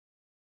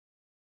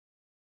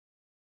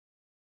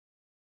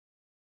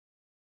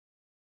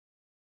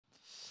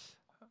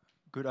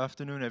Good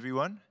afternoon,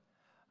 everyone.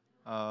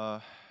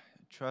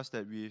 Trust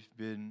that we've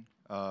been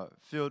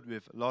filled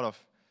with a lot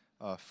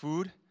of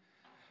food.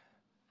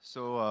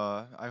 So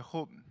I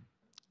hope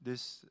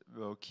this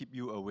will keep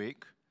you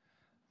awake.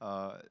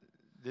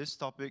 This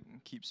topic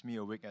keeps me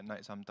awake at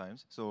night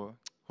sometimes. So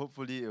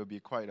hopefully it will be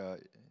quite a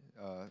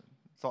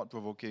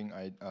thought-provoking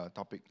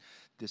topic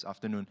this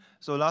afternoon.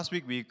 So last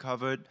week we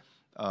covered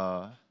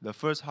the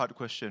first hard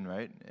question,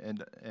 right?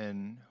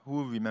 And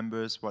who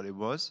remembers what it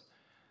was?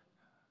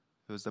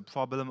 It was the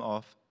problem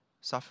of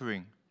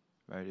suffering,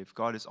 right? If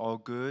God is all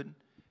good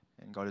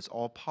and God is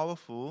all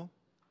powerful,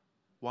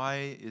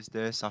 why is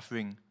there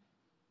suffering?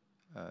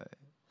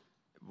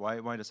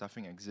 Why does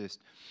suffering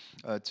exist?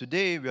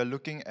 Today we are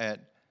looking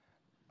at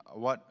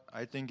what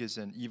I think is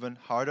an even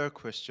harder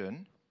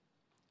question,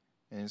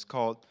 and it's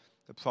called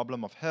the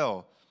problem of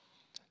hell.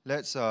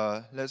 Let's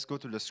go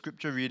to the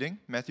scripture reading,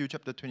 Matthew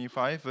chapter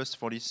 25, verse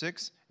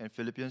 46, and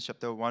Philippians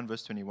chapter 1,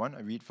 verse 21. I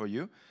read for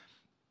you.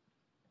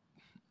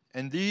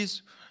 And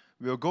these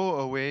will go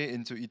away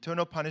into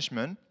eternal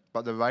punishment,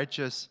 but the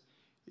righteous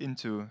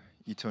into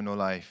eternal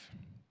life.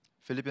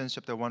 Philippians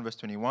chapter 1, verse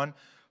 21,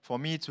 for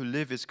me to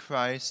live is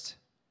Christ,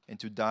 and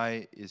to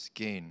die is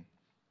gain.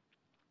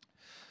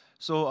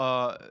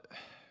 So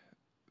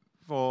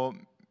for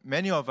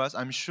many of us,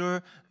 I'm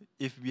sure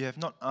if we have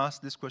not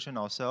asked this question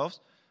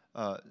ourselves,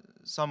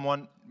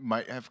 someone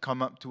might have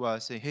come up to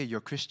us and say, hey, you're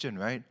Christian,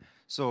 right?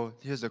 So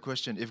here's the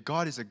question. If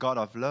God is a God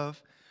of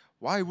love,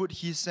 why would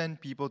he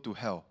send people to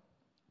hell?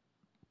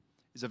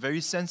 It's a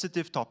very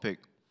sensitive topic.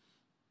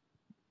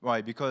 Why?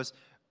 Because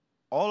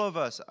all of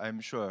us, I'm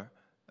sure,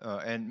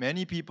 and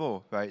many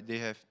people, right,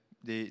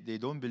 they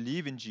don't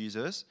believe in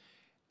Jesus,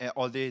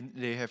 or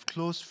they have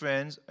close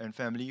friends and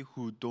family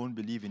who don't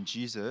believe in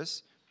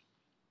Jesus.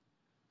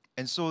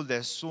 And so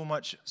there's so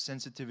much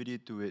sensitivity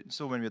to it.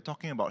 So when we're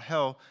talking about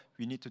hell,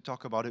 we need to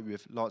talk about it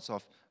with lots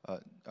of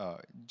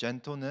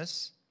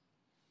gentleness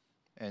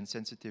and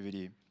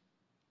sensitivity.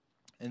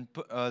 And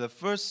the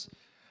first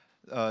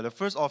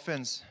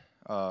offense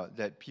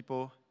that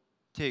people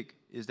take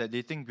is that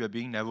they think we are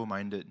being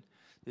narrow-minded.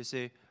 They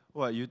say,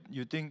 "What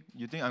you think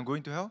I'm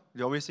going to hell?"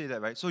 They always say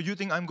that, right? So you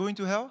think I'm going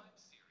to hell?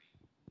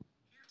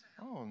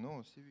 Oh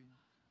no, Siri.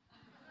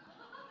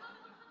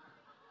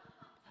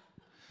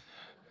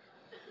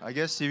 I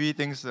guess Siri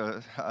thinks.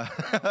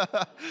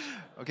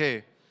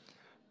 Okay.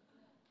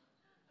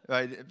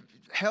 Right.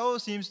 Hell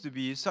seems to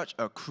be such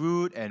a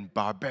crude and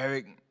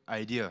barbaric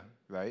idea,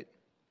 right?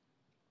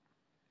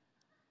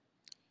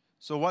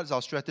 So what's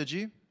our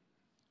strategy?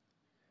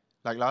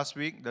 Like last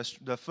week,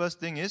 the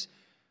first thing is,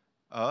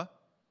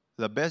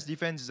 the best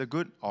defense is a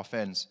good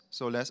offense.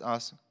 So let's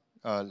ask,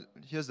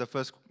 here's the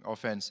first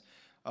offense.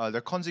 The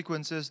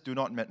consequences do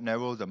not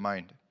narrow the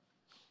mind.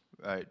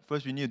 Right?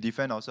 First, we need to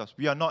defend ourselves.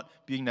 We are not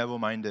being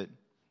narrow-minded.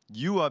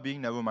 You are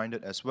being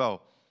narrow-minded as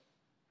well.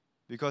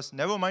 Because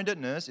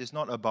narrow-mindedness is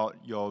not about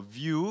your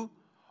view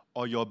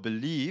or your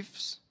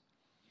beliefs.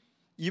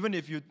 Even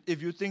if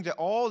you think that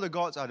all the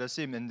gods are the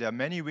same and there are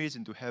many ways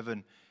into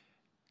heaven,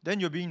 then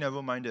you're being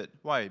narrow-minded.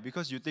 Why?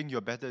 Because you think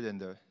you're better than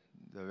the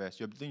rest.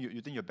 You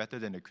think you're better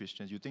than the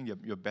Christians. You think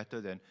you're better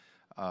than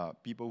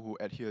people who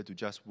adhere to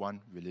just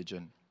one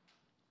religion.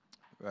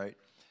 Right?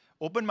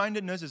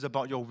 Open-mindedness is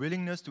about your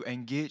willingness to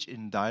engage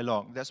in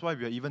dialogue. That's why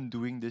we are even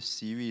doing this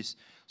series,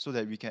 so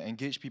that we can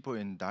engage people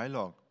in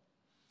dialogue.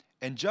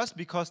 And just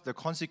because the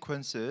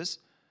consequences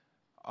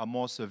are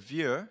more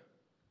severe,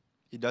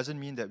 it doesn't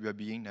mean that we are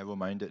being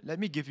narrow-minded. Let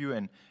me give you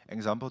an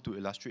example to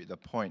illustrate the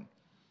point.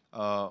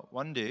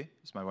 One day,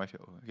 is my wife here?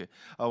 Oh, okay.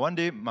 One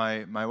day,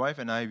 my wife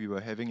and I, we were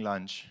having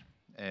lunch,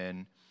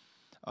 and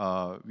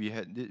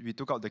we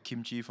took out the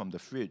kimchi from the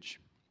fridge,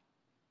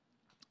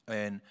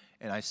 and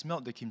I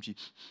smelled the kimchi.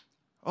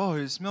 Oh,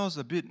 it smells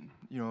a bit,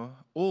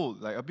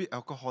 old, like a bit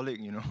alcoholic,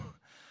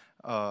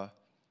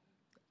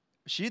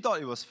 She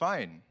thought it was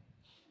fine.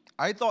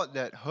 I thought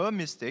that her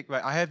mistake,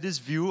 right? I have this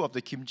view of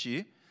the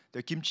kimchi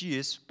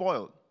is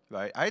spoiled,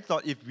 right? I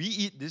thought if we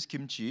eat this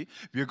kimchi,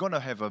 we're gonna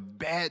have a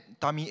bad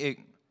tummy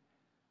ache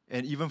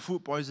and even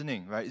food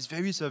poisoning, right? It's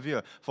very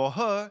severe. For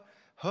her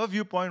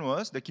viewpoint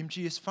was the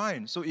kimchi is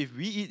fine. So if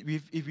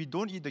we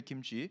don't eat the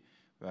kimchi,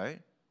 right?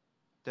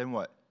 Then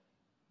what?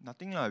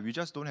 Nothing lah. We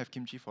just don't have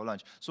kimchi for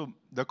lunch. So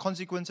the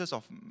consequences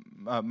of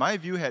my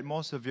view had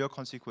more severe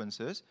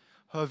consequences.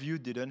 Her view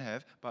didn't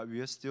have, but we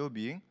are still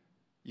being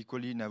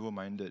equally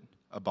narrow-minded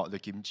about the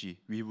kimchi.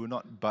 We will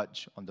not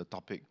budge on the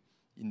topic.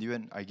 In the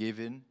end, I gave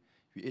in.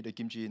 We ate the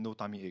kimchi, no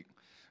tummy ache.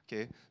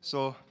 Okay.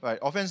 So right,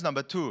 offense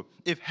number 2.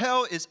 If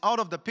hell is out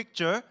of the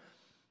picture,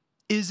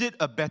 is it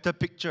a better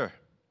picture?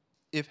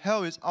 If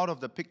hell is out of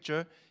the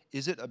picture,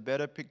 is it a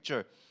better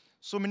picture?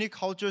 So many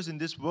cultures in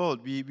this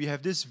world, we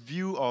have this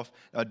view of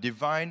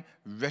divine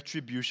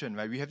retribution,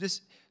 right? We have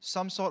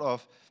some sort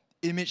of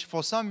image.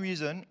 For some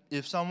reason,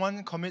 if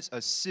someone commits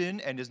a sin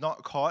and is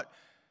not caught,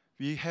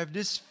 we have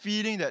this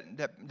feeling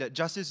that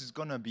justice is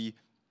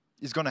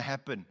gonna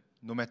happen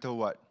no matter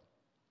what.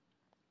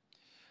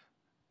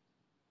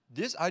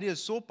 This idea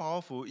is so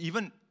powerful.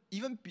 Even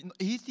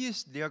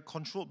atheists, they are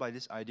controlled by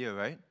this idea,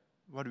 right?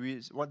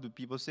 What do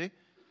people say?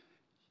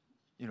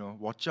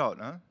 Watch out,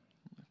 huh?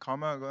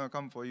 Karma gonna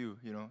come for you,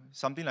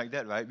 something like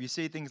that, right? We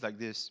say things like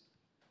this.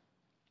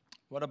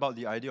 What about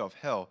the idea of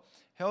hell?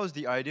 Hell is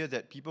the idea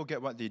that people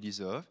get what they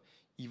deserve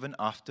even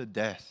after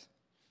death.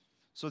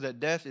 So that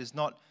death is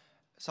not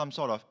some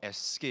sort of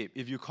escape.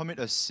 If you commit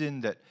a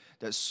sin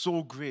that's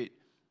so great,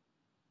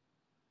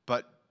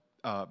 but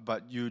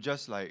you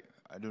just like,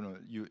 I don't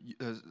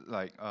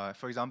know,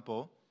 for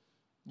example,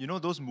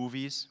 those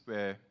movies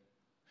where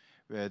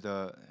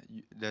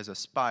there's a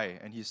spy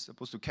and he's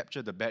supposed to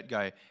capture the bad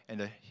guy,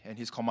 and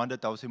his commander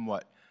tells him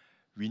what?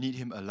 We need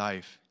him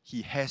alive.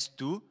 He has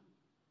to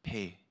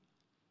pay.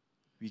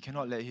 We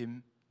cannot let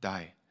him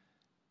die.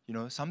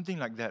 Something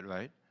like that,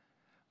 right?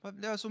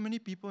 But there are so many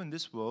people in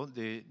this world,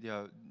 they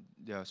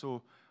are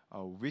so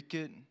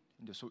wicked,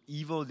 they're so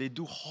evil, they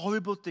do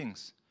horrible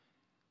things,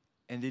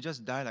 and they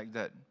just die like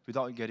that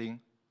without getting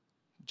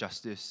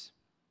justice.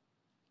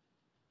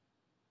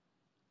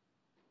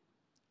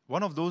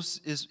 One of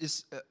those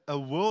is a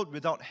world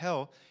without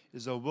hell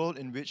is a world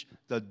in which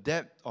the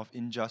depth of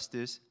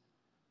injustice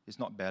is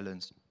not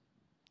balanced.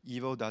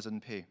 Evil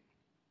doesn't pay.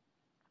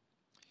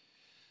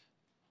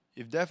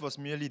 If death was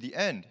merely the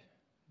end,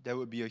 there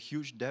would be a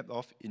huge depth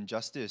of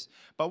injustice.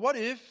 But what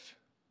if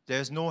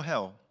there's no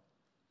hell?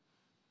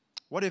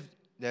 What if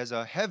there's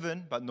a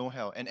heaven but no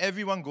hell, and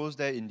everyone goes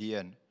there in the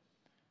end,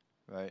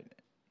 right?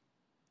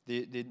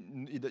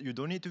 You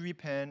don't need to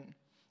repent.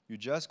 You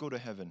just go to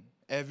heaven.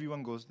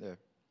 Everyone goes there.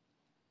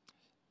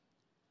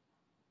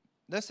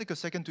 Let's take a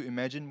second to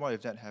imagine what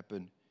if that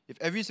happened.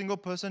 If every single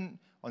person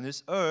on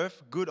this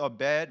earth, good or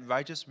bad,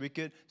 righteous,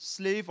 wicked,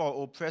 slave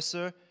or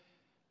oppressor,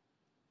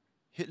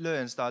 Hitler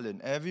and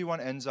Stalin, everyone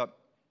ends up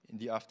in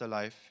the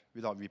afterlife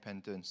without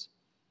repentance.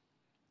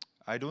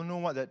 I don't know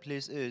what that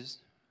place is,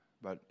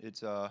 but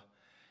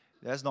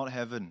that's not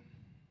heaven.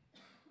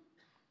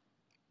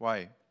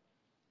 Why?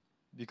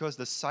 Because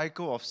the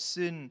cycle of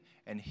sin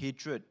and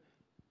hatred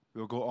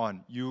will go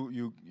on.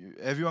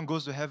 Everyone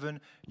goes to heaven.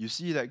 You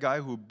see that guy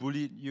who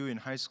bullied you in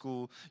high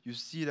school. You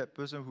see that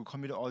person who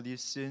committed all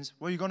these sins.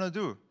 What are you going to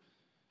do?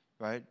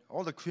 Right?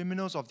 All the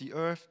criminals of the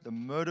earth, the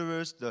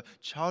murderers, the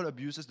child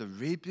abusers, the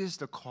rapists,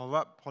 the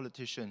corrupt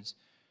politicians,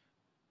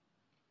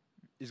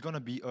 is going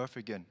to be earth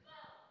again.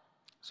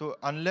 So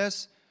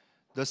unless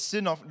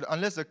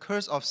the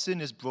curse of sin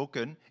is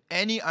broken,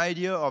 any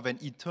idea of an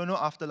eternal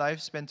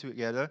afterlife spent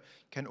together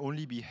can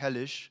only be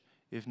hellish,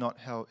 if not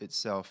hell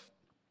itself.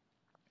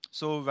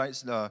 So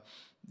writes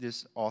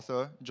this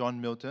author, John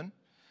Milton,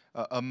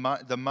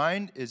 the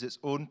mind is its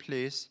own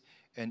place,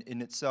 and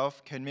in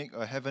itself can make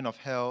a heaven of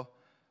hell,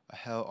 a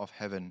hell of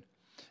heaven.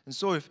 And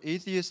so if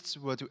atheists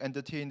were to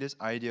entertain this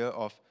idea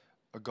of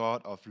a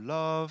God of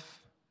love,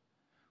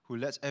 who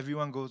lets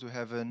everyone go to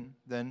heaven,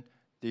 then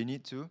they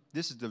need to.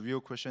 This is the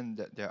real question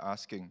that they're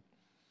asking,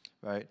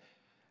 right?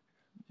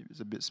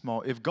 It's a bit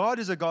small. If God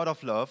is a God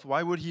of love,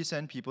 why would he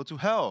send people to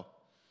hell?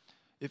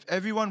 If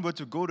everyone were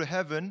to go to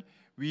heaven,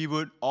 we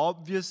would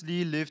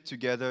obviously live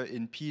together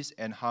in peace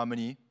and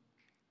harmony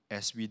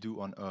as we do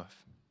on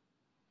earth.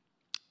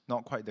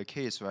 Not quite the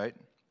case, right?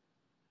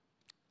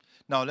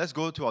 Now let's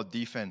go to our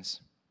defense.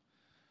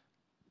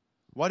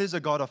 What is a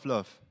God of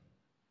love?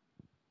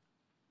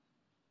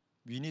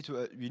 We need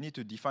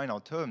to define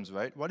our terms,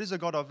 right? What is a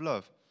God of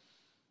love?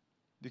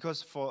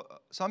 Because for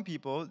some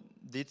people,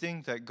 they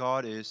think that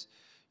God is,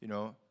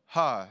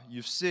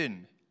 you've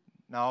sinned,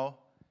 now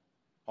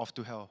off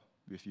to hell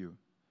with you,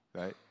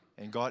 right?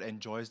 And God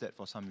enjoys that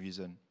for some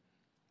reason.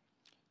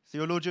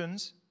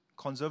 Theologians,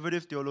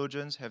 conservative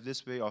theologians, have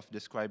this way of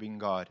describing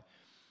God.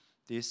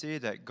 They say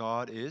that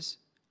God is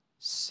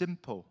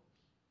simple.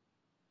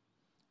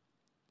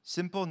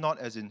 Simple not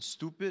as in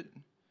stupid,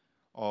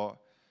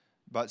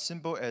 but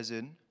simple as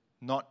in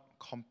not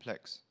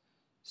complex.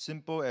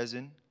 Simple as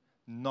in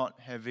not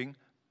having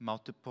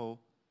multiple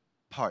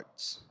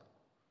parts.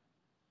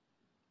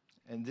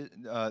 And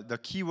the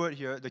key word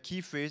here, the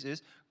key phrase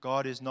is,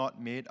 God is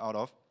not made out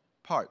of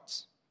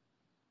parts.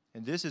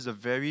 And this is a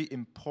very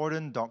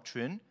important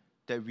doctrine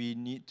that we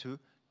need to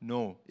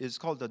know. It's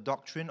called the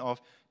doctrine of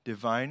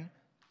divine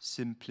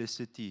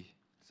simplicity.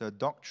 The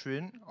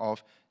doctrine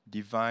of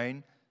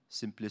divine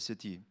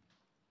simplicity.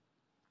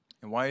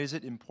 And why is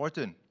it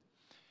important?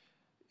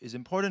 It's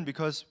important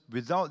because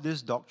without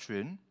this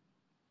doctrine,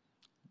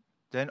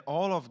 then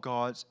all of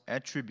God's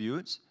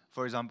attributes,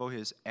 for example,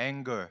 his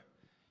anger,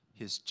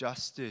 his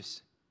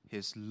justice,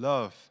 his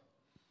love,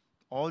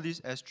 all these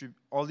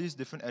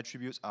different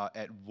attributes are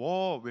at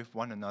war with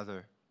one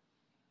another.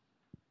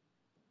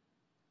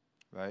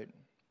 Right?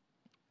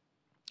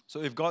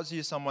 So if God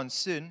sees someone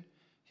sin,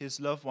 his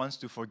love wants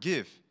to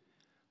forgive,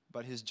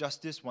 but his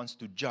justice wants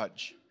to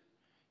judge.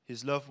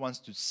 His love wants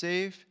to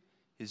save,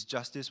 his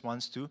justice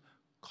wants to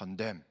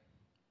condemn.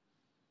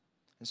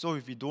 And so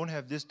if we don't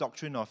have this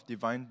doctrine of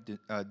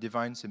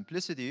divine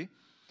simplicity,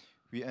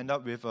 we end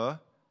up with a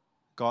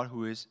God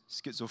who is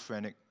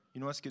schizophrenic.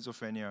 You know what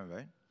schizophrenia,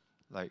 right?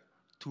 Like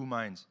two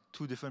minds,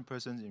 two different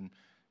persons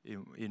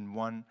in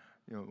one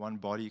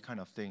body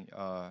kind of thing.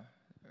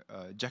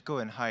 Jekyll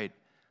and Hyde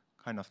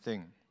kind of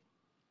thing.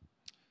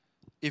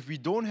 If we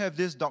don't have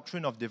this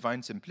doctrine of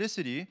divine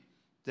simplicity,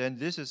 then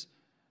this is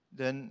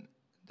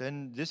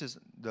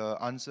the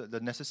answer, the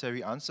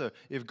necessary answer.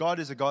 If God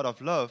is a God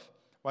of love,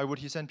 why would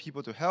he send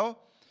people to hell?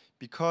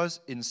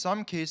 Because in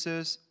some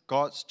cases,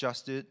 God's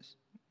justice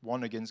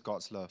won against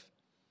God's love.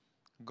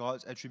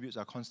 God's attributes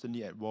are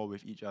constantly at war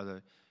with each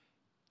other.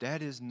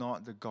 That is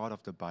not the God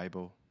of the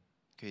Bible.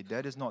 Okay,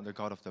 that is not the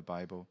God of the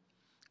Bible.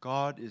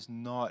 God is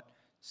not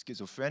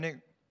schizophrenic.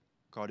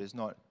 God is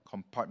not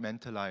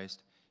compartmentalized.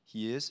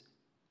 He is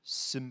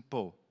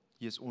simple.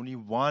 He has only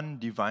one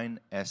divine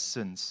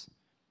essence.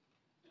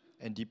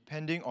 And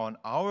depending on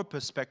our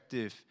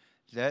perspective,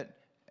 that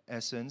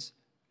essence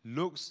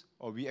looks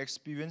or we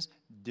experience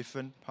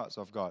different parts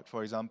of God.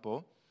 For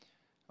example,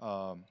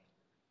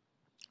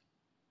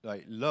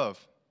 like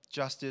love,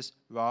 justice,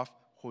 wrath,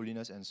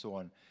 holiness, and so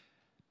on.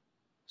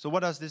 So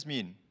what does this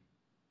mean?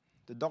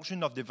 The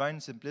doctrine of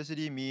divine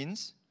simplicity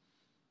means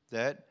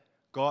that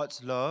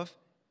God's love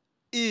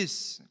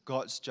is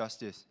God's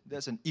justice.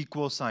 That's an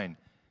equal sign.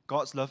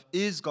 God's love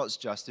is God's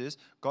justice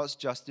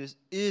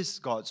is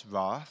God's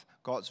wrath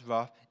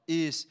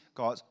is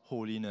God's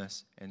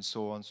holiness, and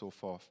so on and so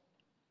forth.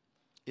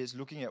 It's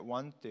looking at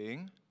one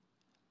thing,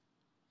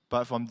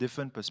 but from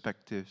different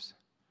perspectives.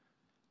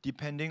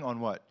 Depending on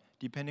what?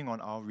 Depending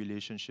on our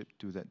relationship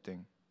to that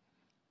thing.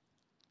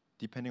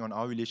 Depending on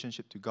our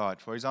relationship to God.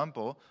 For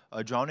example,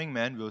 a drowning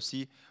man will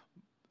see,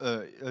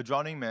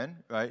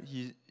 right?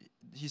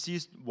 He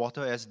sees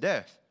water as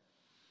death.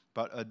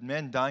 But a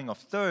man dying of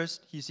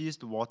thirst, he sees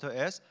the water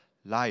as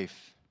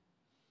life.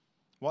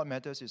 What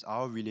matters is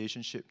our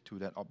relationship to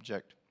that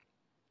object.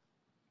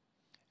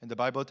 And the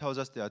Bible tells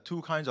us there are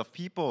two kinds of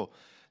people.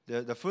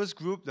 The first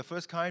group, the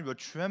first kind, will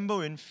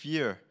tremble in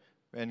fear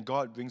when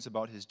God brings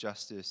about his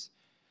justice.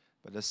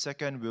 But the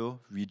second will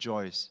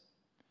rejoice.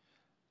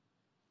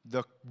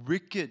 The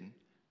wicked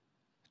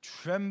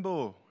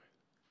tremble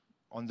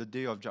on the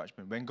day of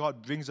judgment, when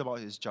God brings about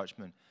his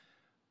judgment.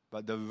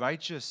 But the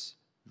righteous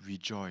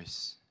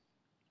rejoice.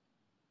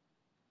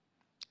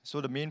 So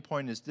the main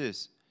point is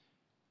this.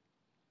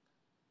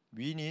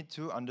 We need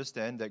to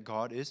understand that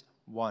God is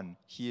one.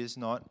 He is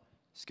not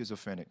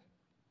schizophrenic.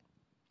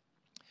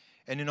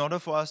 And in order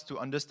for us to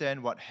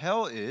understand what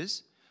hell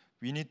is,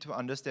 we need to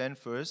understand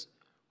first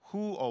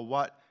who or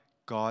what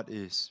God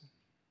is.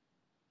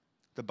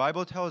 The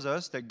Bible tells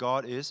us that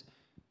God is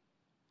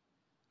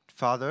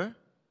Father,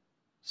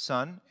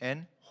 Son,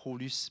 and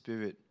Holy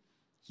Spirit.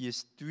 He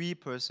is three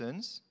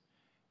persons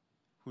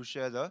who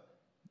share the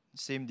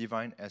same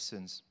divine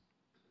essence.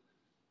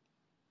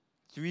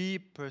 Three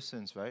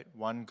persons, right?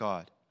 One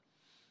God.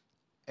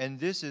 And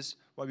this is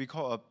what we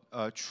call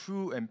a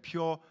true and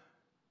pure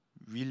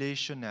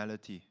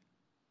relationality,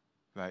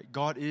 right?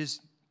 God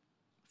is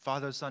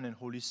Father, Son, and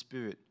Holy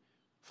Spirit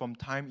from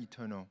time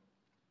eternal.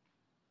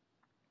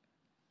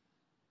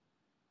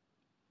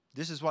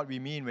 This is what we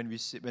mean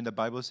when the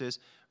Bible says,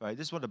 right?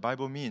 This is what the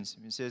Bible means.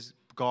 It says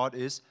God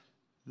is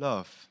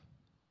love.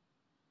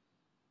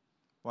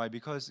 Why?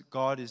 Because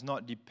God is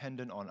not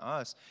dependent on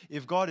us.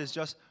 If God is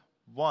just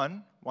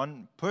one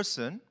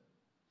person,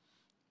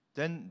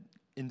 then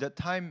in that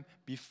time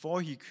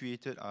before he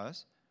created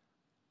us,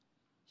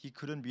 he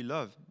couldn't be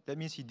love. That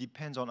means he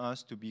depends on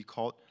us to be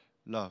called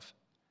love.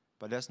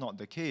 But that's not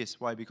the case.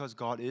 Why? Because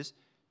God is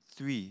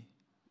three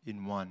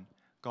in one.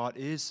 God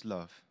is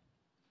love.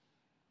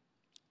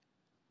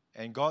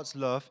 And God's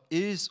love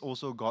is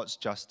also God's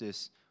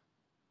justice.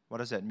 What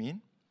does that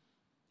mean?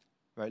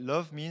 Right?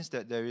 Love means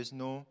that there is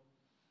no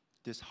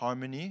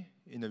disharmony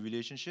in the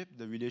relationship.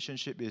 The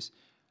relationship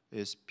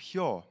is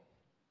pure.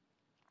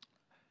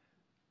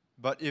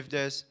 But if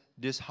there's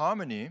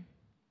disharmony,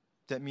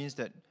 that means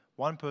that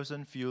one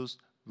person feels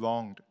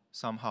wronged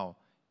somehow.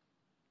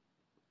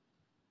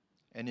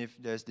 And if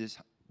there's this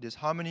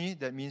disharmony,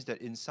 that means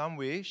that in some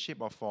way,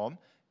 shape or form,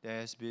 there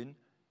has been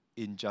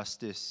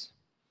injustice.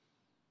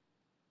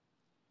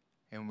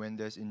 And when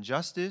there's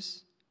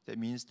injustice, that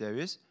means there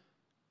is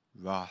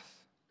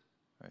wrath.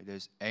 Right?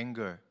 There's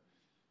anger.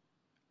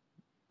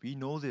 We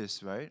know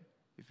this, right?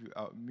 If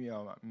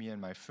me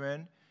and my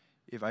friend,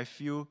 if I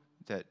feel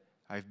that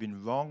I've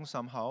been wrong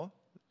somehow,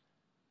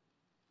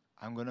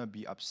 I'm going to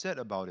be upset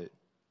about it.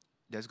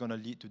 That's going to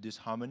lead to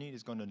disharmony.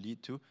 It's going to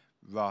lead to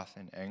wrath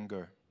and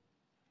anger.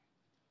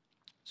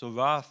 So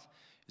wrath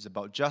is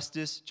about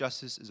justice.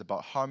 Justice is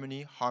about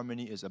harmony.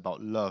 Harmony is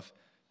about love.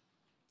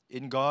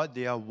 In God,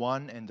 they are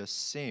one and the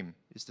same.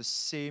 It's the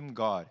same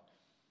God.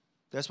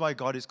 That's why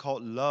God is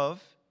called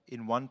love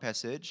in one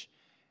passage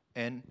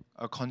and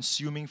a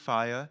consuming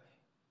fire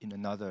in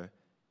another.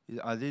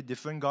 Are they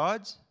different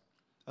gods?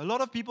 A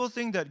lot of people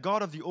think that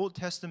God of the Old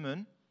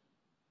Testament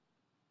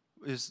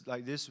is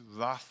like this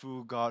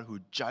wrathful God who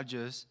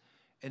judges.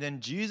 And then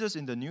Jesus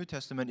in the New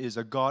Testament is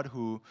a God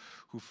who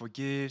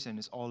forgives and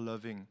is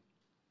all-loving.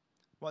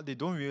 What they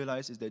don't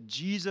realize is that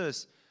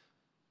Jesus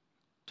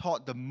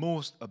taught the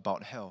most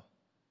about hell.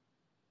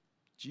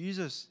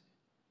 Jesus,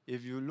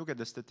 if you look at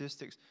the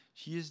statistics,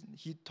 he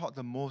taught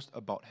the most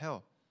about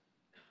hell.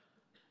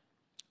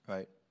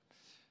 Right?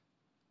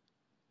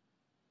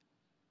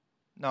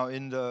 Now,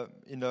 in the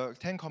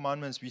Ten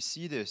Commandments, we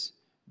see this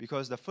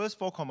because the first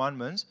 4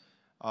 commandments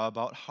are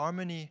about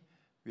harmony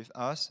with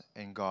us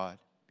and God,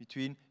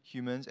 between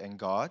humans and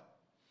God.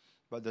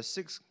 But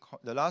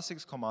the last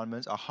 6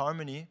 commandments are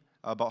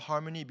about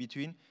harmony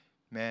between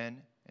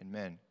man and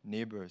man,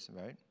 neighbors,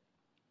 right?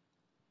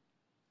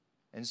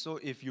 And so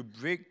if you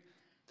break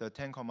the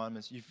 10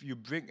 commandments, if you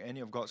break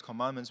any of God's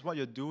commandments, what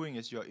you're doing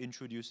is you're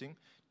introducing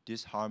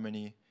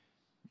disharmony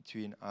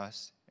between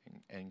us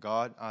and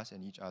God, us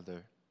and each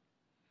other.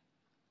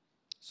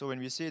 So when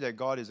we say that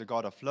God is a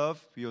God of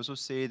love, we also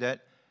say that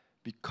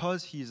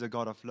because He is a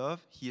God of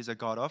love, He is a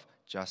God of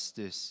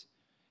justice.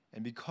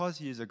 And because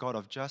He is a God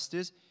of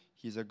justice,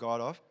 He is a God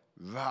of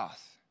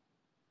wrath.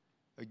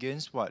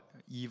 Against what?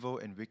 Evil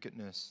and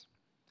wickedness.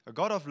 A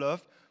God of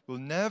love will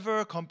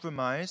never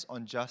compromise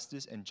on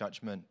justice and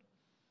judgment.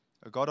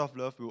 A God of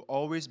love will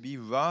always be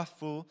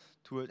wrathful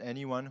toward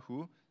anyone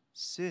who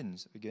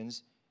sins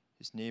against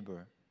his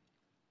neighbor.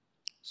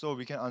 So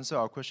we can answer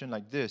our question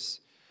like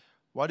this.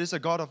 What is a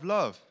God of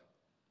love?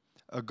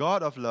 A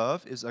God of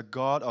love is a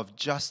God of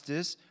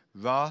justice,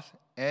 wrath,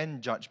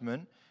 and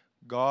judgment.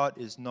 God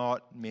is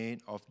not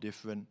made of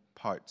different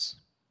parts.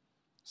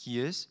 He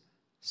is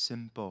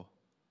simple.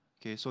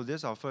 Okay, so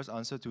this is our first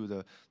answer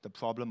to the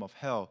problem of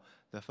hell.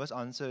 The first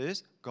answer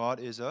is God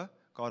is a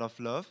God of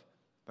love,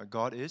 but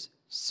God is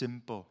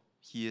simple.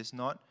 He is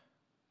not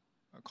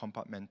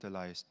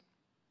compartmentalized.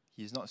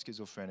 He is not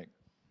schizophrenic.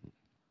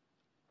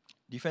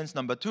 Defense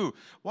number 2.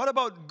 What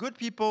about good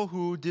people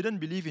who didn't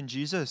believe in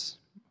Jesus?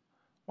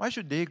 Why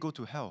should they go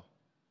to hell?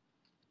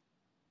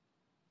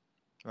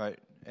 Right?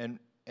 And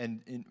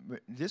in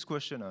this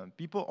question,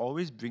 people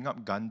always bring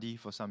up Gandhi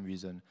for some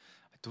reason.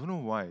 I don't know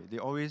why. They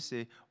always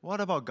say, "What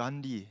about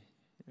Gandhi?"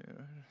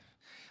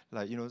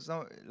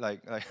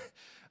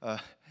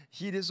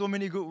 He did so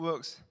many good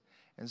works,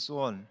 and so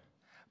on.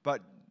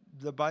 But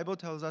the Bible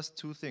tells us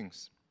 2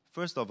 things.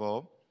 First of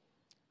all,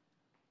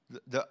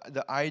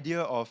 the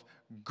idea of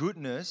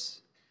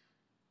goodness,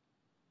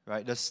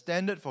 right? The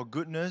standard for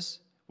goodness,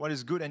 what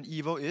is good and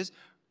evil, is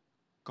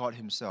God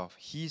Himself.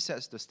 He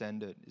sets the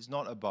standard. It's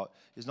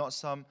not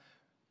some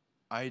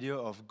idea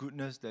of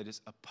goodness that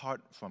is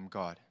apart from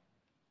God.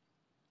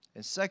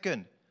 And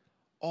second,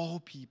 all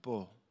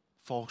people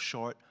fall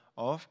short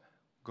of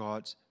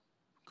God's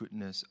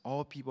goodness.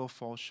 All people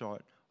fall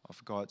short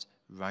of God's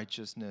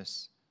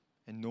righteousness.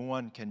 And no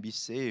one can be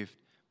saved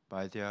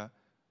by their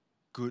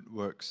good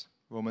works.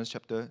 Romans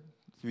chapter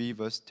 3,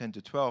 verse 10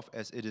 to 12,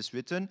 as it is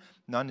written,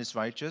 none is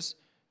righteous,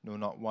 no,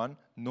 not one.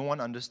 No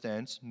one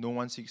understands, no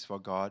one seeks for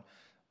God.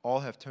 All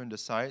have turned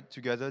aside,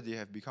 together they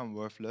have become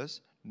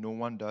worthless. No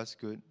one does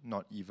good,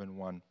 not even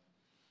one.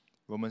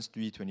 Romans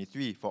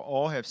 3:23, for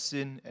all have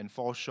sinned and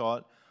fall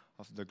short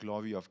of the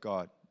glory of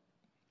God.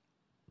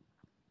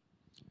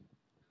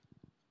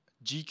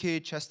 G.K.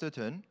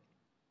 Chesterton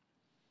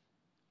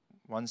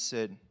once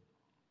said,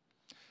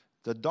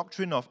 the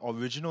doctrine of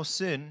original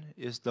sin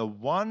is the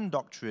one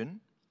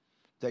doctrine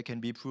that can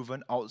be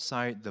proven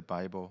outside the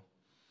Bible.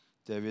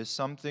 There is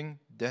something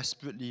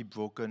desperately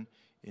broken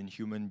in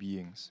human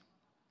beings.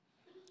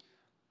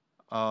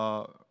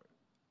 Do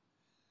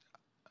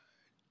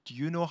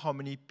you know how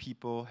many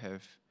people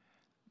have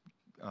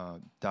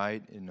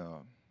died in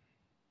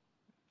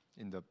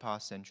the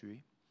past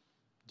century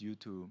due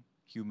to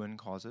human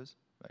causes,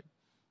 like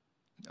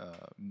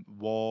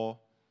war,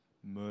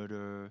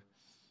 murder,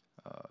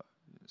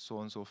 so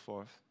on and so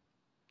forth?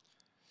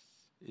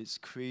 It's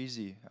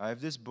crazy. I have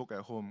this book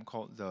at home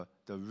called The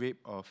Rape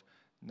of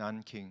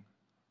Nanking.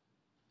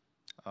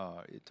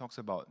 It talks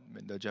about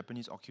the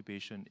Japanese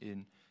occupation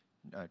in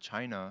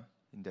China,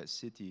 in that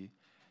city,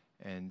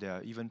 and there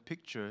are even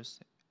pictures,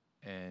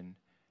 and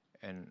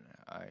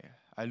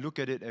I look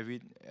at it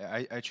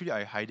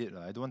I hide it.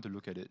 I don't want to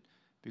look at it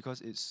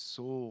because it's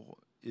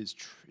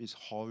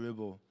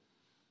horrible.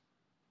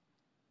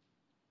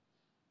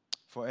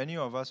 For any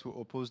of us who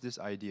oppose this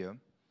idea,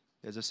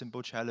 there's a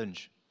simple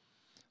challenge.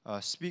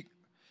 Can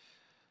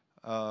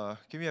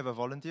we have a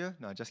volunteer?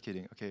 No, just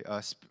kidding. Okay.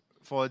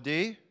 For a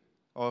day,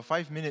 or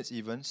 5 minutes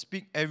even,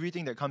 speak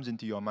everything that comes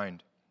into your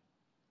mind.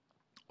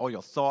 All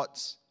your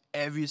thoughts,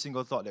 every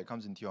single thought that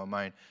comes into your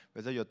mind.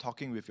 Whether you're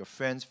talking with your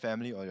friends,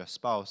 family, or your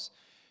spouse,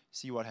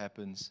 see what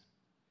happens.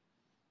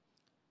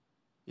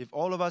 If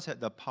all of us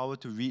had the power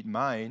to read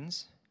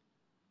minds,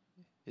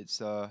 it's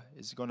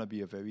going to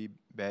be a very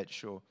bad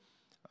show.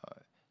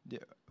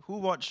 Who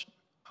watched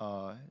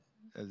the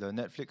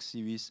Netflix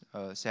series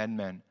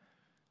Sandman?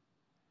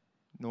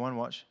 No one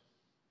watched?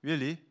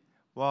 Really?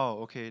 Wow,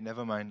 okay,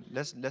 never mind.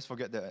 Let's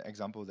forget the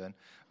example then.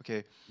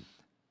 Okay.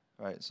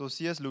 All right. So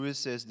C.S. Lewis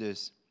says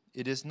this: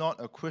 it is not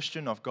a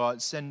question of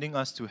God sending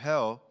us to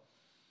hell.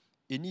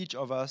 In each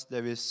of us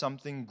there is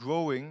something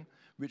growing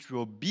which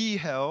will be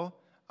hell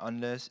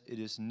unless it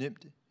is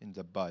nipped in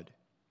the bud.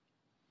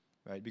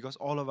 Right? Because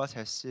all of us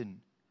have sin.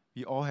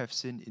 We all have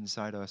sin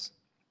inside us.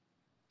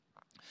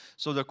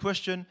 So the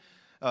question,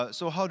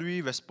 so how do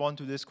we respond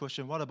to this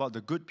question? What about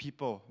the good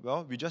people?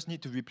 Well, we just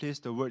need to replace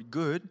the word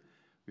good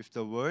with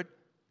the word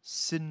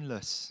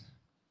sinless.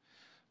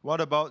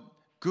 What about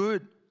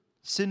good,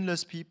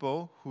 sinless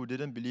people who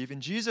didn't believe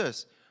in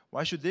Jesus.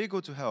 Why should they go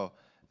to hell?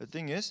 The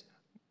thing is,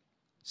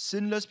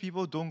 sinless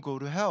people don't go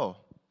to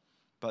hell,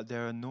 but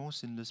there are no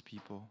sinless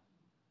people.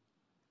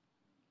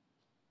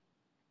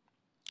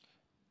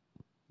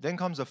 Then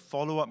comes a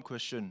follow-up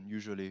question,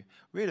 usually.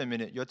 Wait a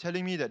minute, you're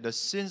telling me that the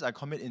sins I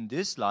commit in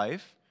this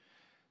life,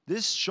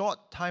 this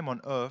short time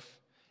on earth,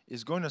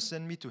 is going to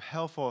send me to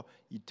hell for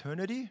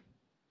eternity?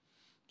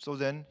 So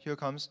then, here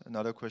comes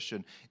another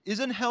question.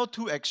 Isn't hell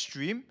too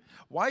extreme?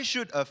 Why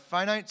should a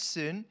finite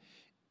sin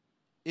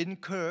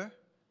incur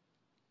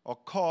or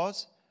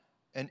cause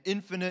an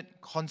infinite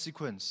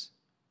consequence?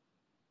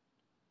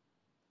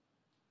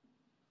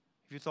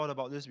 Have you thought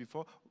about this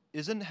before?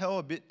 Isn't hell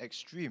a bit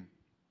extreme?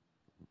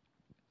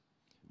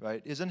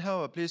 Right? Isn't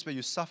hell a place where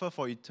you suffer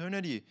for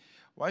eternity?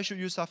 Why should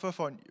you suffer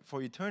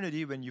for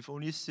eternity when you've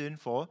only sinned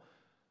for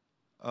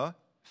a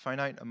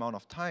finite amount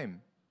of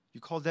time?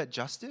 You call that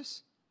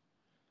justice?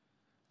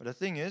 But the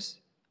thing is,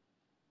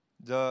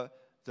 the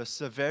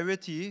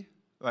severity,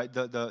 right,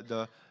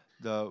 the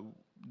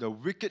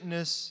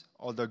wickedness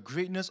or the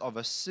greatness of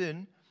a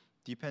sin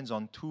depends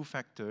on two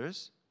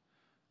factors.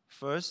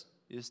 First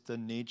is the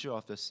nature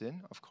of the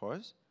sin, of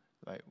course.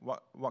 Right?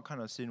 What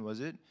kind of sin was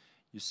it?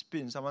 You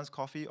spit in someone's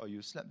coffee, or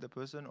you slap the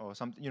person, or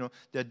something.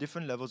 There are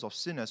different levels of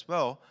sin as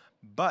well.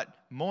 But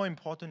more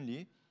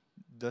importantly,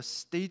 the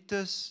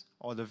status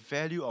or the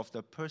value of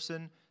the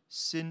person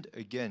sinned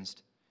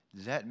against,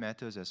 that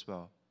matters as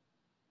well.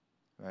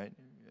 Right?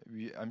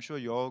 I'm sure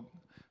you all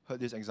heard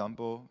this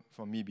example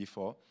from me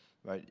before.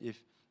 Right?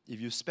 If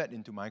you spat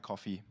into my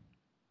coffee,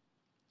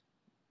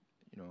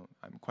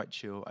 I'm quite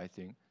chill, I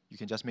think. You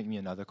can just make me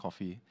another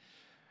coffee.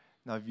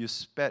 Now, if you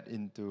spat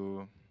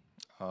into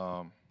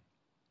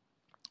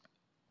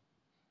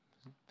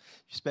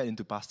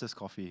Pastor's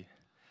coffee,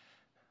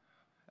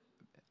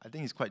 I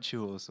think it's quite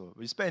chill also.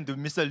 You spat into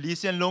Mr. Lee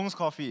Hsien Loong's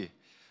coffee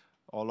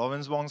or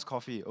Lawrence Wong's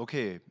coffee,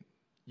 okay,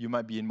 you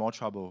might be in more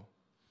trouble.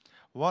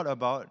 What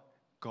about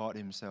God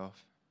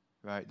himself?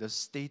 Right? The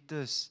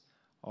status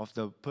of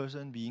the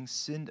person being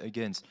sinned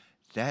against,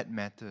 that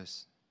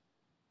matters.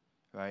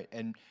 Right?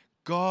 And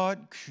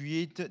God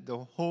created the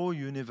whole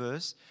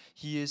universe.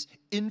 He is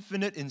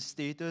infinite in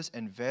status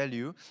and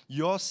value.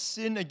 Your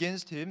sin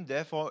against him,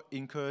 therefore,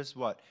 incurs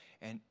what?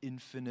 An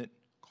infinite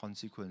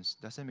consequence.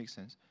 Does that make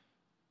sense?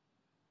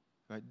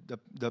 Right?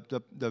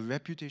 The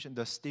reputation,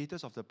 the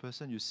status of the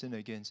person you sin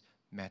against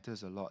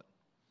matters a lot.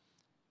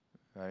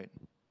 Right?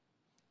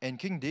 And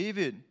King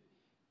David,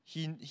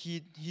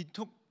 he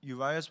took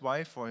Uriah's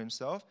wife for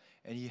himself,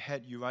 and he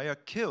had Uriah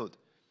killed.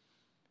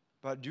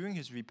 But during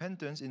his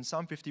repentance, in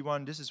Psalm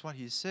 51, this is what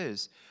he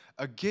says.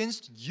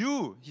 Against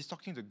you, he's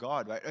talking to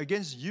God, right?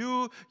 Against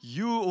you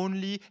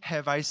only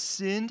have I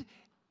sinned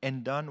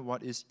and done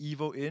what is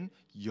evil in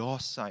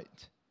your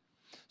sight,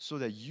 so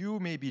that you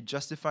may be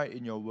justified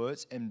in your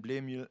words and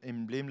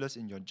blameless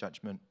in your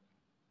judgment.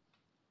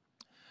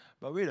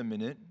 But wait a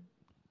minute.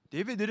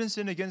 David didn't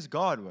sin against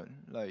God.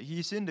 Like,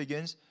 he sinned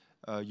against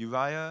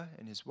Uriah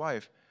and his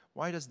wife.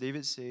 Why does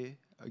David say,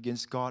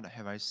 against God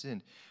have I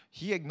sinned?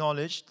 He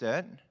acknowledged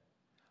that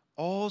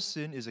all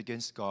sin is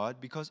against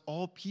God because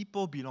all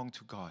people belong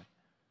to God.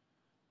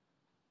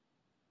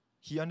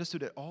 He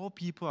understood that all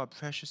people are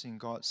precious in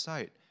God's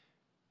sight.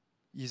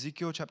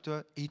 Ezekiel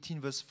chapter 18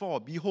 verse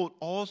 4, behold,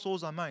 all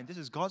souls are mine. This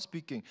is God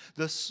speaking.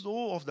 The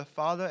soul of the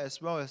Father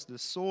as well as the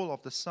soul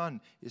of the Son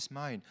is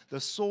mine. The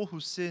soul who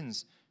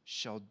sins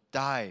shall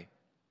die,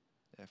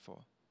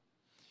 therefore.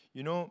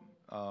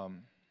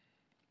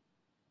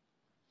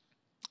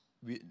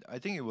 I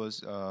think it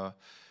was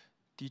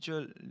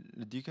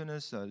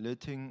Deaconess Le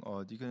Ting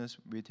or Deaconess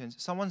Wei Tian,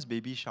 someone's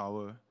baby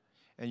shower.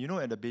 And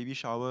at the baby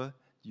shower,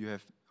 you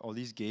have all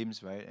these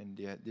games, right? And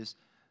they had this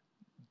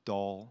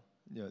doll,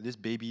 this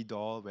baby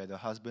doll where the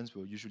husbands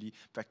will usually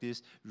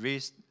practice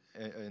raise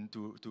and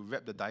to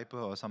wrap the diaper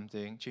or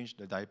something, change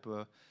the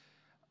diaper.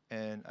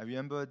 And I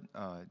remember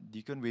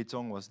Deacon Wei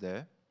Zong was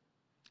there,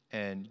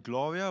 and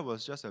Gloria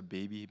was just a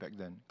baby back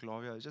then.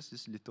 Gloria was just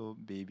this little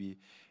baby.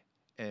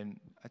 And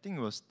I think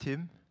it was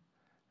Tim.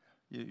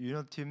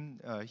 Tim,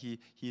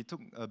 he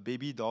took a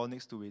baby doll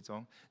next to Wei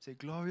Zong, said,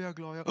 Gloria,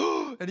 Gloria,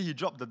 and then he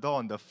dropped the doll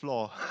on the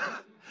floor.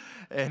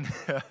 And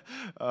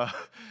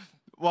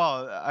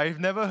wow, I've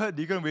never heard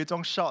Deacon Wei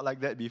Zong shout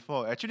like that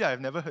before. Actually, I've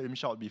never heard him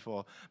shout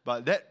before.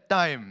 But that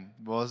time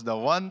was the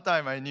one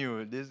time I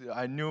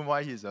knew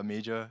why he's a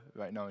major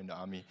right now in the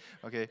army.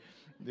 Okay,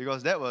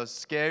 because that was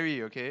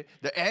scary. Okay,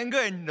 the anger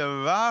and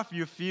the wrath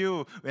you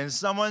feel when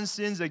someone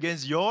sins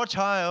against your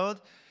child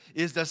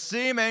is the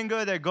same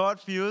anger that God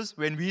feels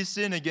when we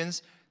sin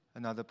against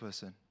another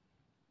person.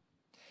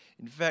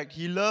 In fact,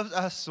 He loves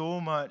us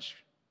so much.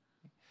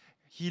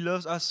 He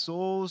loves us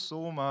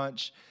so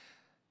much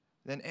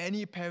than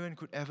any parent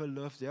could ever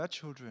love their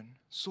children.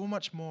 So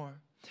much more.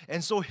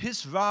 And so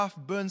His wrath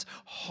burns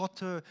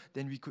hotter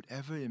than we could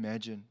ever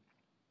imagine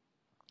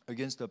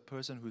against the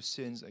person who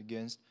sins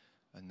against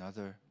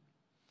another.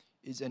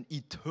 It's an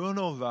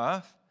eternal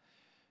wrath,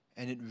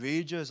 and it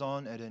rages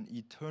on at an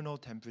eternal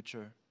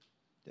temperature.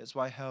 That's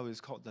why hell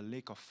is called the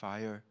lake of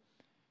fire.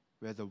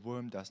 where the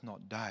worm does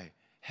not die.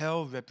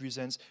 Hell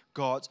represents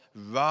God's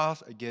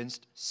wrath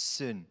against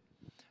sin.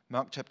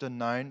 Mark chapter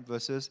 9,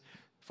 verses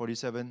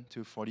 47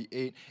 to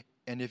 48.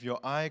 And if your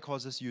eye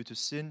causes you to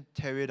sin,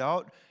 tear it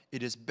out.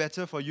 It is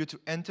better for you to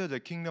enter the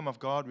kingdom of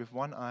God with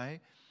one eye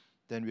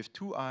than with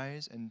two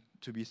eyes and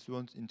to be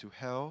thrown into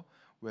hell,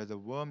 where the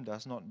worm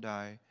does not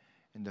die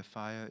and the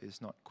fire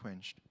is not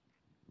quenched.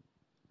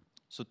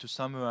 So to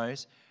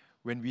summarize,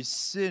 when we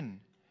sin,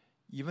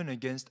 even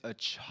against a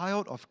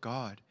child of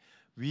God,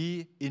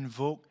 we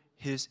invoke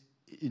His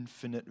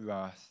infinite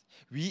wrath.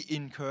 We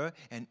incur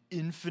an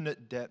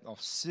infinite debt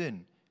of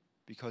sin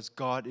because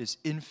God is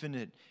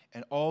infinite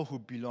and all who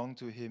belong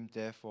to Him,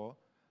 therefore,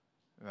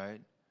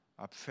 right,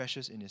 are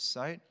precious in His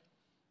sight.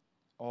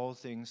 All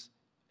things,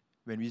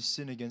 when we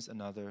sin against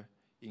another,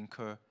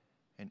 incur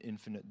an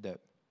infinite debt.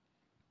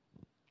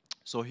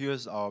 So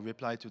here's our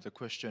reply to the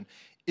question.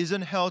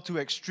 Isn't hell too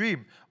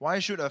extreme? Why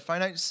should a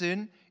finite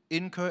sin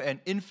incur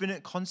an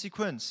infinite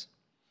consequence?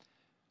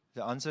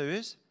 The answer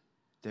is,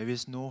 there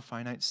is no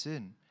finite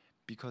sin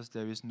because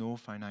there is no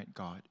finite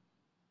God.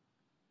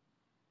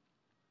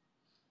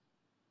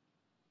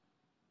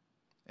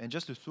 And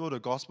just to throw the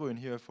gospel in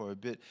here for a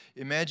bit,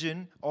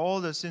 imagine all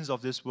the sins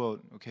of this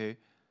world, okay?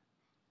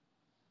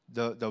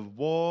 The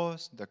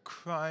wars, the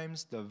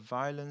crimes, the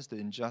violence, the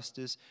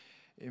injustice.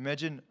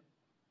 Imagine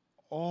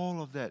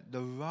all of that,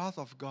 the wrath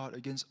of God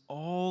against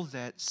all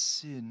that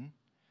sin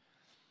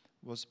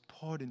was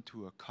poured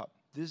into a cup.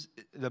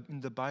 In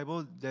the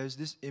Bible, there's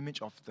this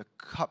image of the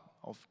cup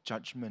of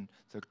judgment,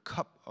 the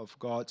cup of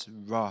God's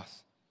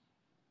wrath.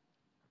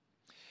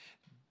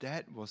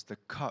 That was the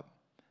cup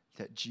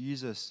that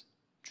Jesus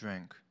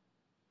drank.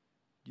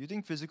 Do you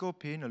think physical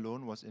pain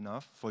alone was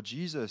enough for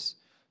Jesus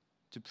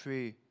to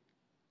pray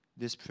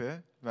this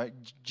prayer? Right?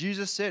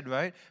 Jesus said,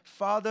 right,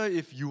 Father,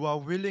 if you are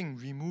willing,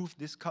 remove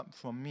this cup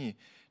from me.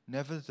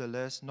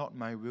 Nevertheless, not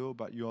my will,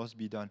 but yours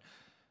be done.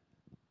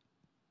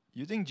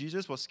 You think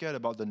Jesus was scared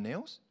about the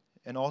nails?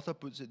 An author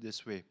puts it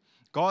this way.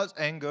 God's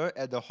anger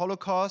at the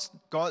Holocaust,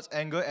 God's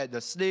anger at the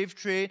slave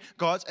trade,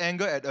 God's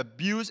anger at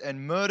abuse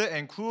and murder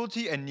and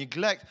cruelty and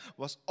neglect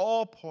was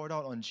all poured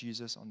out on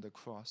Jesus on the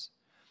cross.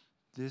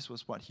 This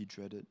was what He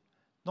dreaded,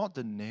 not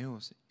the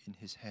nails in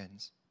His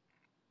hands.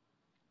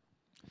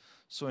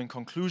 So in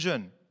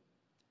conclusion,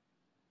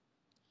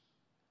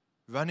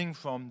 running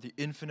from the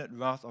infinite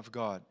wrath of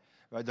God,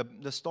 right?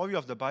 The story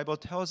of the Bible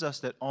tells us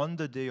that on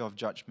the day of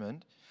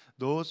judgment,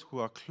 those who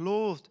are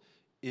clothed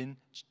in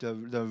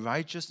the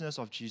righteousness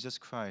of Jesus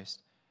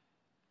Christ,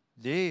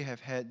 they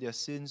have had their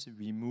sins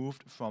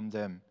removed from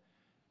them.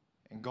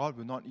 And God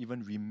will not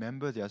even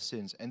remember their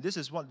sins. And this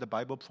is what the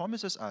Bible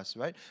promises us,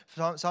 right?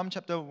 Psalm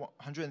chapter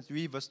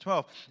 103, verse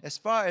 12. As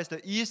far as the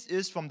east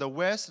is from the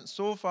west,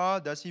 so far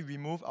does He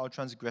remove our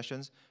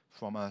transgressions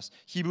from us.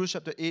 Hebrews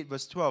chapter 8,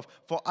 verse 12.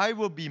 For I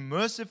will be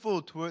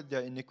merciful toward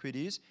their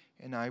iniquities,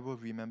 and I will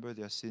remember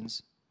their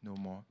sins no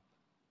more.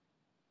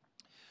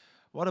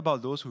 What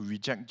about those who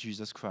reject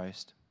Jesus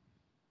Christ?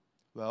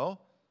 Well,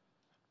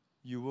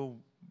 you will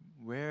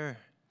wear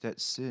that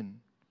sin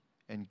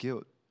and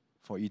guilt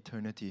for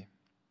eternity.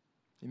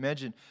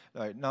 Imagine,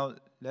 now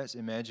let's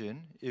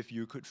imagine if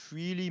you could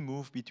freely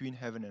move between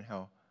heaven and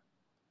hell,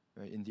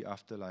 right, in the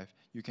afterlife.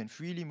 You can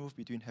freely move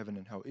between heaven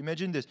and hell.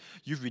 Imagine this,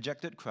 you've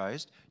rejected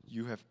Christ,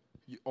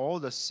 all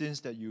the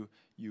sins that you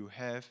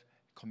have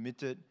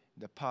committed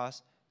in the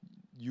past,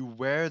 you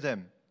wear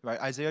them. Right?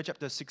 Isaiah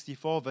chapter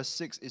 64, verse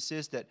 6, it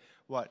says that,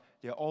 what?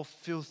 They're all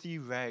filthy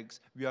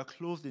rags. We are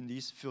clothed in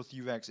these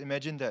filthy rags.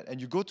 Imagine that.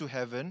 And you go to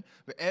heaven,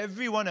 where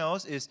everyone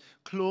else is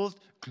clothed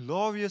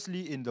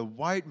gloriously in the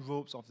white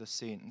robes of the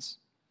saints.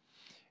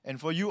 And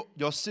for you,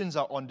 your sins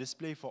are on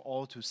display for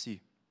all to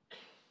see.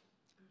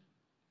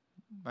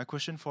 My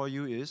question for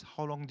you is,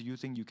 how long do you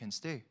think you can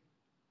stay?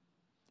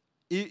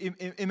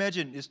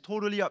 Imagine, it's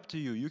totally up to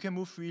you. You can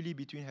move freely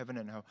between heaven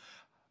and hell.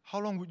 How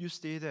long would you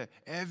stay there?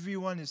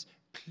 Everyone is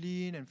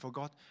clean and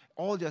forgotten.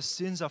 All their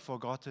sins are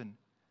forgotten.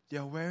 They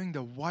are wearing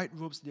the white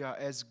robes. They are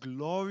as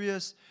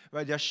glorious,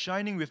 right? They are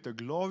shining with the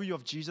glory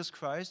of Jesus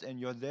Christ, and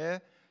you're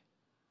there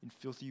in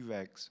filthy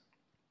rags.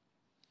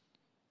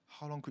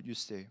 How long could you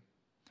stay?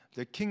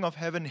 The King of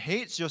heaven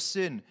hates your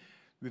sin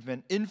with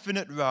an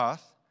infinite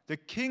wrath. The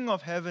King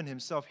of heaven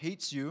Himself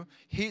hates you,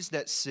 hates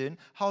that sin.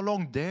 How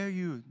long dare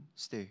you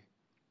stay?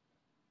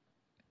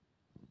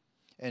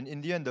 And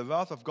in the end, the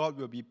wrath of God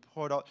will be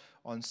poured out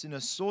on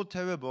sinners so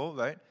terrible,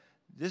 right?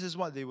 This is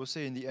what they will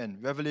say in the end.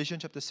 Revelation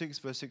chapter 6,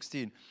 verse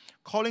 16.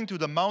 Calling to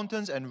the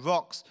mountains and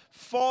rocks,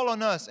 fall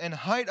on us and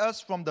hide us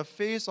from the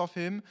face of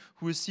Him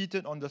who is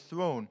seated on the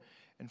throne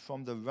and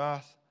from the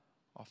wrath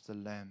of the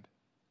Lamb.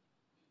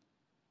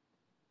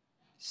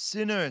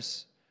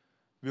 Sinners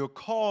will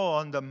call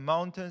on the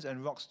mountains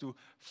and rocks to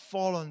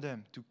fall on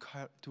them,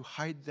 to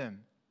hide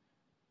them.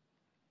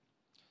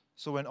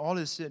 So when all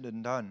is said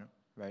and done,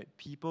 right,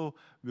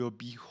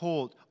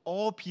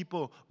 all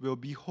people will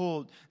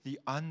behold the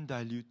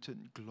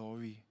undiluted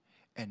glory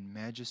and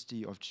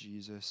majesty of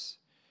Jesus.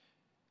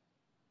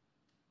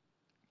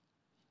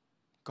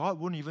 God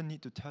won't even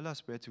need to tell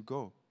us where to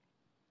go,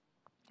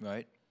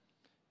 right?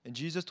 And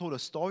Jesus told a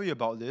story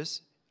about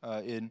this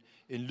in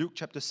Luke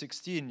chapter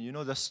 16. You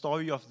know, the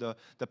story of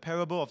the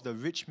parable of the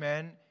rich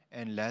man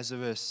and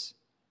Lazarus.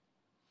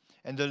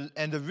 And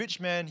the rich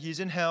man, he's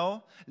in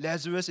hell.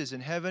 Lazarus is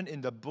in heaven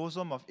in the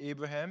bosom of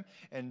Abraham.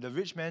 And the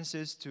rich man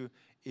says to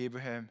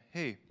Abraham,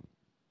 hey,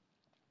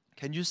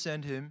 can you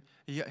send him?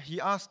 He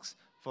asks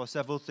for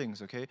several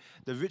things, okay?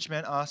 The rich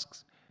man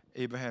asks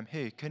Abraham,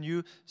 hey, can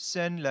you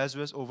send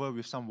Lazarus over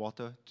with some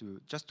water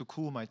just to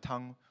cool my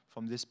tongue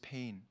from this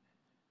pain?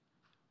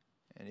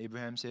 And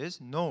Abraham says,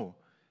 no.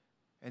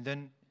 And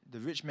then the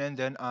rich man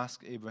then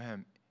asks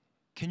Abraham,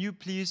 can you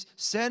please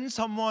send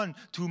someone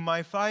to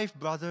my 5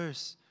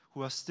 brothers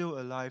who are still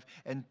alive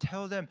and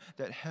tell them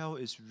that hell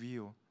is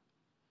real,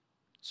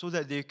 so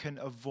that they can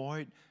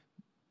avoid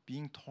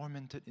being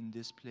tormented in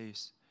this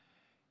place?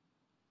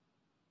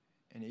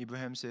 And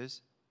Abraham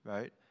says,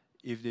 right,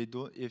 if they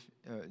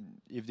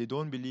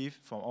don't believe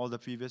from all the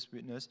previous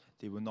witness,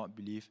 they will not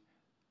believe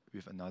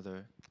with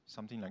another,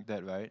 something like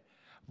that, right?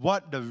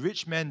 What the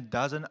rich man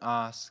doesn't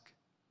ask,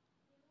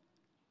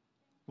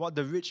 what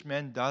the rich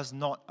man does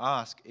not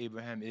ask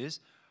Abraham is,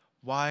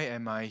 why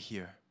am I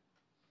here?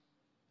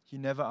 He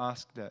never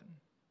asked that.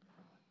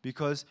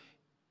 Because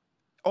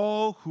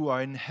all who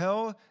are in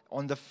hell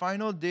on the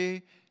final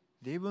day,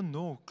 they will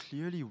know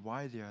clearly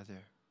why they are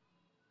there.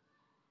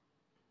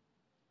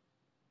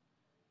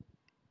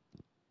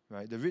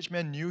 Right? The rich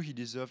man knew he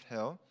deserved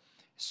hell.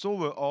 So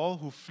will all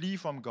who flee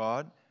from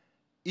God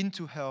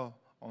into hell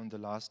on the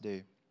last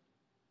day.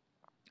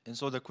 And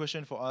so the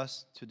question for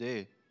us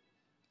today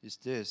is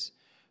this: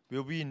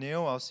 will we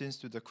nail our sins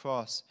to the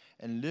cross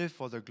and live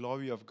for the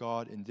glory of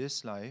God in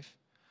this life,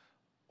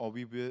 or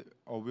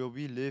will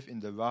we live in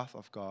the wrath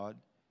of God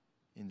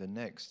in the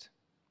next?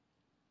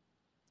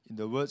 In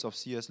the words of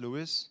C.S.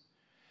 Lewis,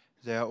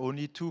 there are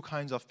only 2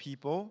 kinds of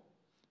people: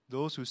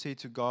 those who say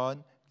to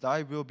God,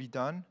 "Thy will be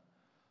done,"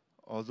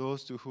 or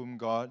those to whom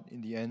God in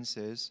the end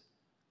says,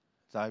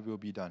 "Thy will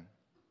be done."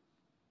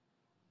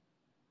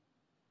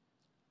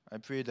 I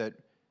pray that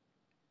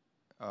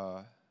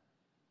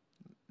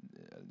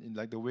in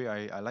like the way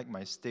I like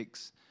my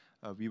steaks,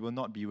 we will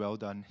not be well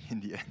done in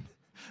the end.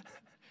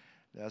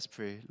 Let us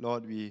pray.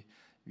 Lord, we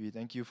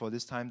thank you for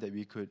this time that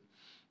we could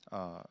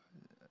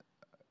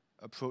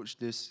approach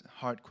this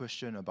hard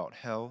question about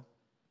hell.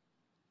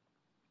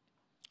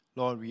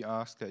 Lord, we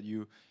ask that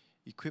you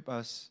equip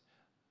us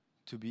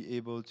to be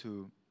able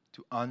to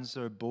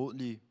answer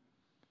boldly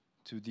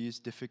to these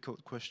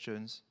difficult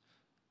questions,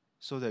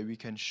 so that we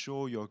can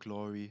show your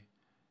glory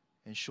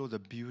and show the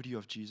beauty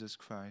of Jesus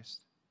Christ.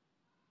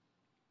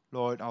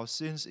 Lord, our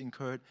sins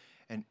incurred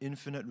an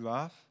infinite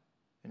wrath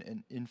and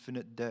an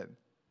infinite debt.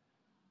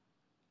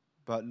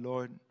 But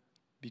Lord,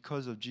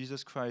 because of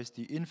Jesus Christ,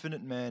 the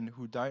infinite man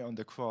who died on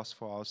the cross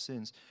for our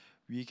sins,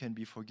 we can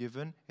be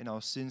forgiven and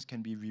our sins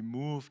can be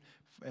removed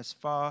as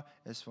far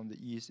as from the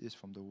east is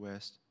from the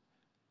west.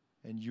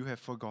 And you have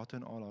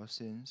forgotten all our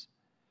sins.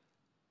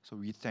 So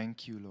we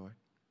thank you, Lord.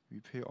 We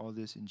pray all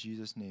this in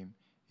Jesus' name.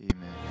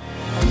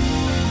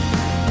 Amen.